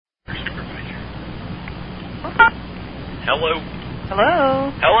Hello?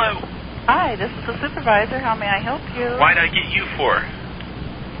 Hello? Hello? Hi, this is the supervisor. How may I help you? Why'd I get you for?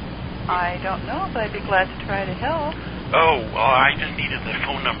 I don't know, but I'd be glad to try to help. Oh, well, I just needed the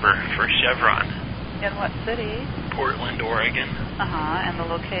phone number for Chevron. In what city? Portland, Oregon. And the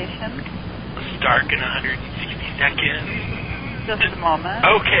location? Stark in 162nd. Just a moment.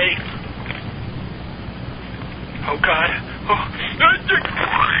 Okay. Oh, God. Oh.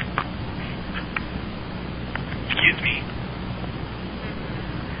 Excuse me.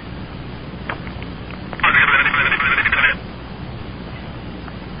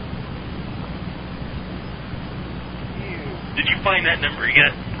 Did you find that number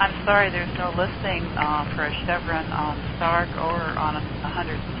yet? I'm sorry, there's no listing for a Chevron on Stark or on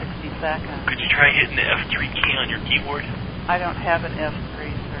 162nd. Could you try hitting the F3 key on your keyboard? I don't have an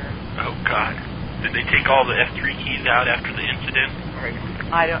F3, sir. Oh, God. Did they take all the F3 keys out after the incident?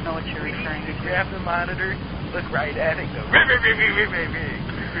 I don't know what you're referring to. Grab the monitor, look right at it, go.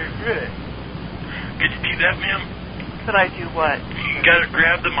 Could you do that, ma'am? Could I do what? You gotta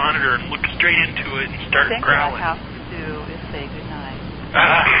grab the monitor and look straight into it and start growling. I have